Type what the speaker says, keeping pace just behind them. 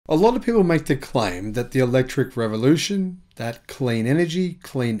A lot of people make the claim that the electric revolution, that clean energy,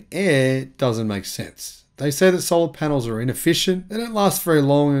 clean air doesn't make sense. They say that solar panels are inefficient, they don't last very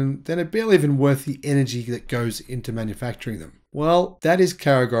long, and they're barely even worth the energy that goes into manufacturing them. Well, that is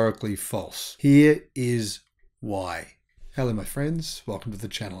categorically false. Here is why. Hello my friends, welcome to the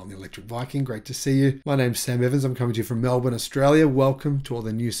channel. I'm the Electric Viking, great to see you. My name's Sam Evans, I'm coming to you from Melbourne, Australia. Welcome to all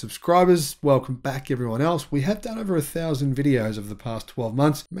the new subscribers. Welcome back everyone else. We have done over 1,000 videos over the past 12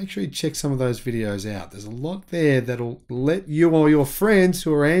 months. Make sure you check some of those videos out. There's a lot there that'll let you or your friends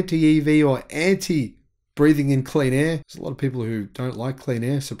who are anti-EV or anti-breathing in clean air. There's a lot of people who don't like clean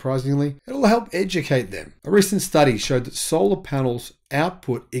air, surprisingly. It'll help educate them. A recent study showed that solar panels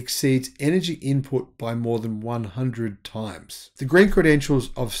output exceeds energy input by more than 100 times. The green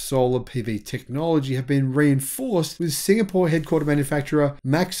credentials of solar PV technology have been reinforced with Singapore headquartered manufacturer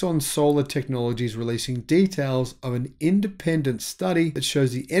Maxon Solar Technologies releasing details of an independent study that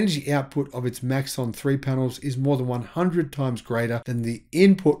shows the energy output of its Maxon 3 panels is more than 100 times greater than the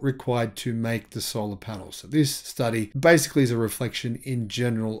input required to make the solar panels. So this study basically is a reflection in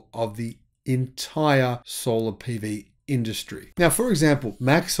general of the entire solar PV industry. Now, for example,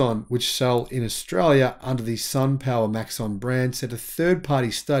 Maxon, which sell in Australia under the SunPower Maxon brand, said a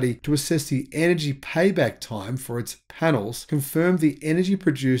third-party study to assess the energy payback time for its panels confirmed the energy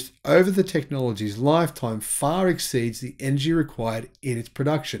produced over the technology's lifetime far exceeds the energy required in its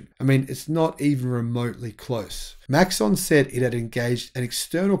production. I mean, it's not even remotely close. Maxon said it had engaged an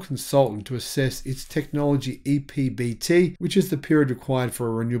external consultant to assess its technology EPBT, which is the period required for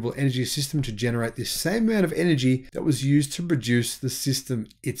a renewable energy system to generate the same amount of energy that was used to produce the system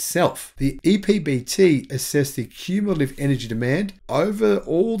itself. The EPBT assessed the cumulative energy demand over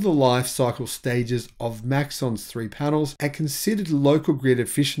all the life cycle stages of Maxon's 3 panels and considered local grid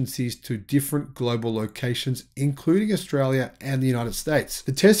efficiencies to different global locations, including Australia and the United States.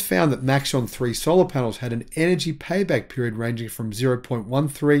 The test found that Maxon 3 solar panels had an energy payback period ranging from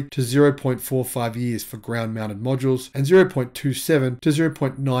 0.13 to 0.45 years for ground-mounted modules and 0.27 to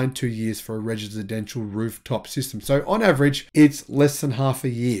 0.92 years for a residential rooftop system. So on average, it's less than half a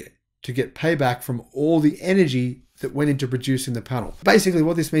year to get payback from all the energy that went into producing the panel. Basically,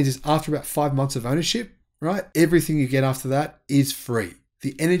 what this means is after about 5 months of ownership, right, everything you get after that is free.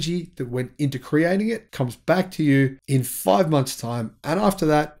 The energy that went into creating it comes back to you in 5 months' time, and after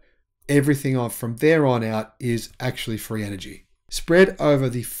that, everything on from there on out is actually free energy. Spread over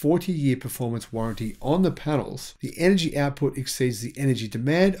the 40-year performance warranty on the panels, the energy output exceeds the energy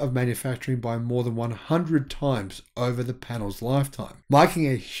demand of manufacturing by more than 100 times over the panel's lifetime, marking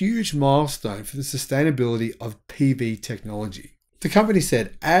a huge milestone for the sustainability of PV technology. The company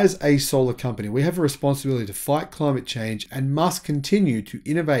said, as a solar company, we have a responsibility to fight climate change and must continue to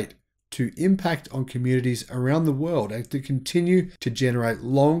innovate to impact on communities around the world and to continue to generate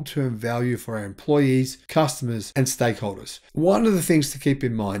long-term value for our employees, customers, and stakeholders. One of the things to keep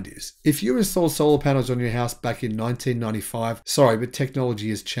in mind is, if you installed solar panels on your house back in 1995, sorry, but technology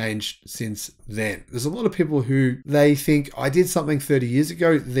has changed since then. There's a lot of people who they think, I did something 30 years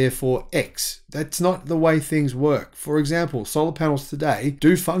ago, therefore X. That's not the way things work. For example, solar panels today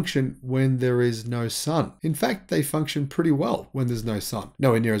do function when there is no sun. In fact, they function pretty well when there's no sun.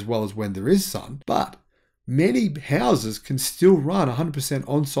 Nowhere near as well as when there is sun, but many houses can still run 100%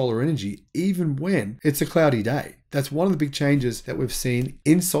 on solar energy even when it's a cloudy day. That's one of the big changes that we've seen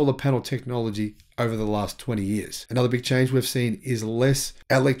in solar panel technology over the last 20 years. Another big change we've seen is less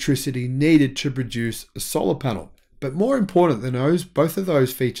electricity needed to produce a solar panel. But more important than both of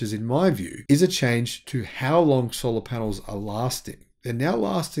those features in my view is a change to how long solar panels are lasting. They're now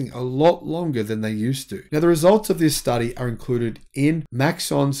lasting a lot longer than they used to. Now, the results of this study are included in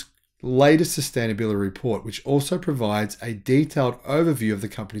Maxon's latest sustainability report, which also provides a detailed overview of the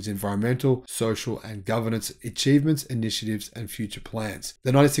company's environmental, social, and governance achievements, initiatives, and future plans.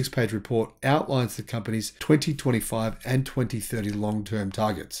 The 96-page report outlines the company's 2025 and 2030 long-term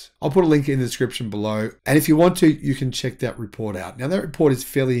targets. I'll put a link in the description below, and if you want to, you can check that report out. Now, that report is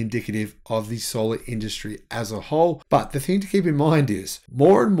fairly indicative of the solar industry as a whole, but the thing to keep in mind is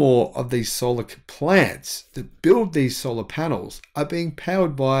more and more of these solar plants that build these solar panels are being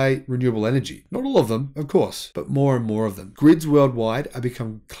powered by renewable energy. Not all of them, of course, but more and more of them. Grids worldwide are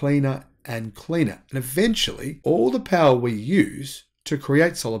becoming cleaner and cleaner. And eventually, all the power we use to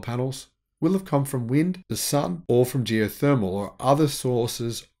create solar panels will have come from wind, the sun, or from geothermal or other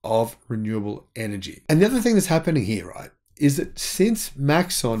sources of renewable energy. And the other thing that's happening here, right, is that since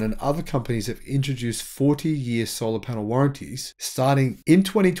Maxon and other companies have introduced 40-year solar panel warranties, starting in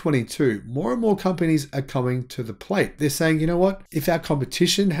 2022, more and more companies are coming to the plate. They're saying, you know what, if our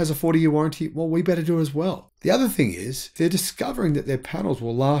competition has a 40-year warranty, well, we better do it as well. The other thing is they're discovering that their panels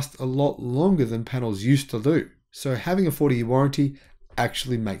will last a lot longer than panels used to do. So having a 40-year warranty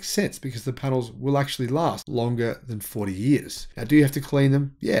actually makes sense because the panels will actually last longer than 40 years. Now, do you have to clean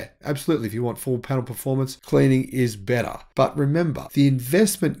them? Yeah, absolutely. If you want full panel performance, cleaning is better. But remember, the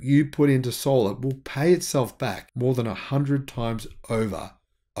investment you put into solar will pay itself back more than 100 times over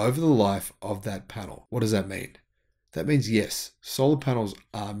the life of that panel. What does that mean? That means, yes, solar panels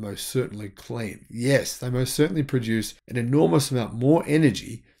are most certainly clean. Yes, they most certainly produce an enormous amount more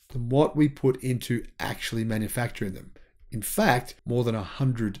energy than what we put into actually manufacturing them. In fact, more than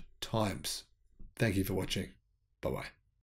 100 times. Thank you for watching. Bye-bye.